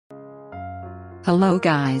Hello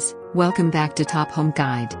guys, welcome back to Top Home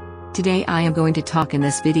Guide. Today I am going to talk in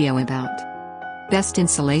this video about best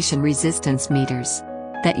insulation resistance meters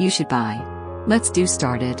that you should buy. Let's do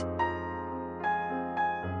started.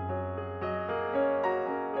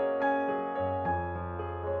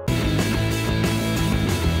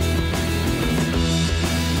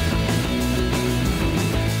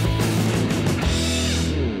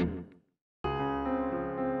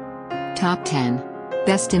 Top 10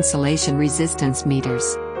 Best Insulation Resistance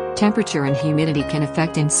Meters. Temperature and humidity can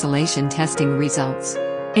affect insulation testing results.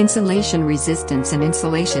 Insulation resistance and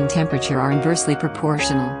insulation temperature are inversely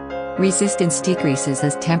proportional. Resistance decreases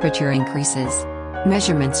as temperature increases.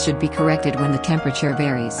 Measurements should be corrected when the temperature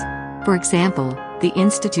varies. For example, the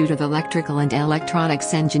Institute of Electrical and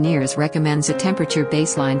Electronics Engineers recommends a temperature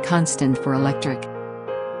baseline constant for electric.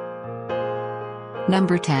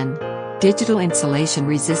 Number 10. Digital Insulation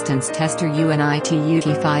Resistance Tester UNI-T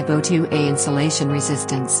UT502A Insulation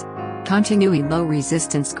Resistance. Continuity Low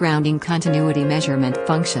Resistance Grounding Continuity Measurement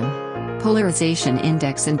Function. Polarization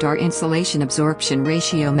Index and DAR Insulation Absorption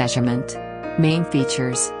Ratio Measurement. Main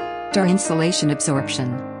features. DAR Insulation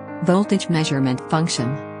Absorption. Voltage Measurement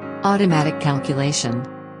Function. Automatic Calculation.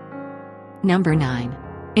 Number 9.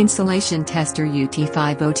 Insulation Tester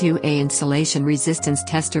UT502A Insulation Resistance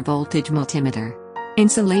Tester Voltage Multimeter.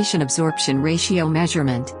 Insulation Absorption Ratio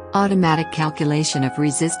Measurement, Automatic Calculation of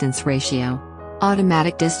Resistance Ratio.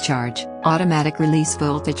 Automatic Discharge, Automatic Release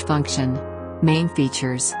Voltage Function. Main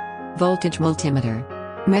features. Voltage Multimeter.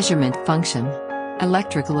 Measurement Function.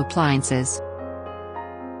 Electrical Appliances.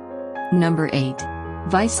 Number 8.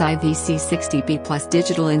 VICI VC60B Plus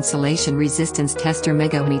Digital Insulation Resistance Tester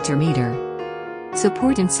Megohmmeter Meter.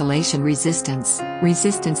 Support Insulation Resistance,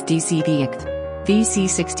 Resistance DCV.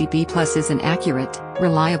 VC60B Plus is an accurate,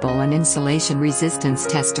 reliable and insulation resistance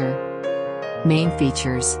tester. Main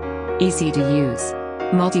features. Easy to use.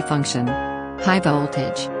 Multifunction. High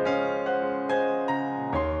voltage.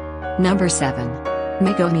 Number 7.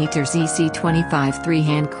 Megohmmeter ZC25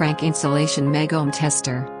 3-hand crank insulation Megohm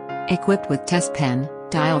tester. Equipped with test pen,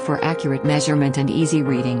 dial for accurate measurement and easy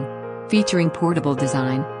reading. Featuring portable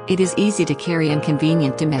design, it is easy to carry and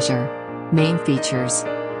convenient to measure. Main features.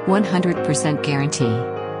 100% guarantee.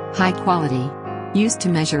 High quality. Used to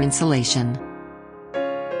measure insulation.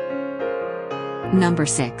 Number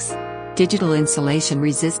 6. Digital Insulation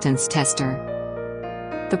Resistance Tester.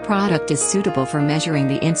 The product is suitable for measuring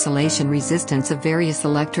the insulation resistance of various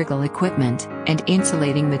electrical equipment, and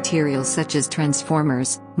insulating materials such as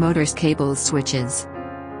transformers, motors, cables, switches.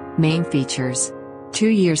 Main features. 2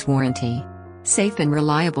 years warranty. Safe and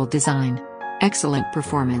reliable design. Excellent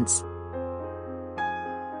performance.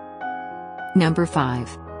 Number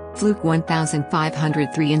 5. Fluke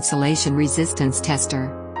 1503 Insulation Resistance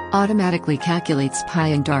Tester. Automatically calculates pi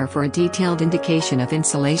and DAR for a detailed indication of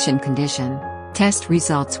insulation condition. Test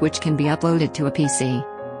results which can be uploaded to a PC.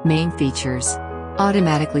 Main features.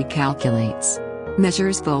 Automatically calculates.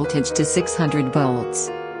 Measures voltage to 600 volts.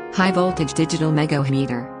 High voltage digital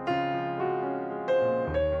Megohmmeter.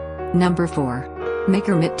 Number 4.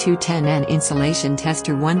 Megohmmeter 210N Insulation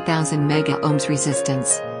Tester 1000 Megaohms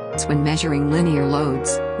Resistance. When measuring linear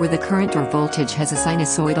loads, where the current or voltage has a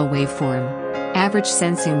sinusoidal waveform. Average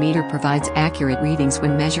sensing meter provides accurate readings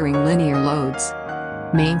when measuring linear loads.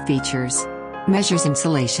 Main features. Measures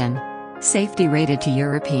insulation. Safety rated to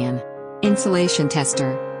European. Insulation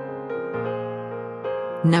tester.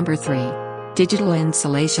 Number 3. Digital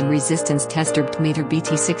Insulation Resistance Tester BTMETER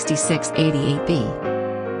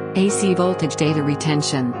BT6688B. AC voltage data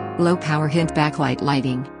retention, low power hint backlight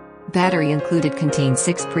lighting. Battery included, contains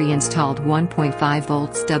 6 pre-installed 1.5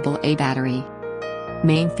 volts AA battery.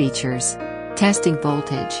 Main features. Testing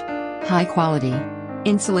voltage. High quality.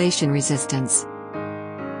 Insulation resistance.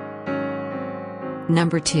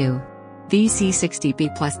 Number 2.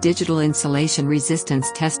 VC60B Plus Digital Insulation Resistance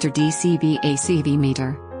Tester DCV ACV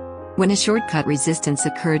Meter. When a shortcut resistance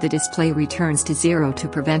occurs, the display returns to 0 to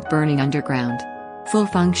prevent burning underground. Full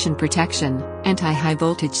function protection, anti-high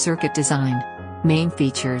voltage circuit design. Main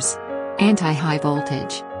features. Anti-high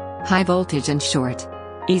voltage. High voltage and short.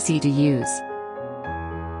 Easy to use.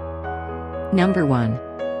 Number 1.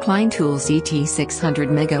 Klein Tools ET600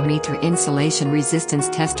 Megohmmeter Insulation Resistance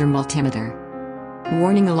Tester Multimeter.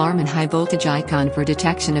 Warning alarm and high voltage icon for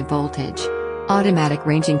detection of voltage. Automatic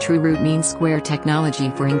ranging true root mean square technology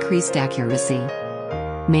for increased accuracy.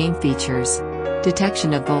 Main features.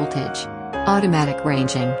 Detection of voltage. Automatic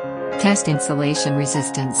ranging. Test insulation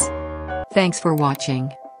resistance. Thanks for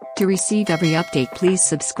watching. To receive every update, please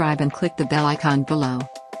subscribe and click the bell icon below.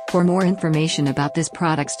 For more information about this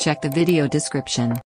products, check the video description.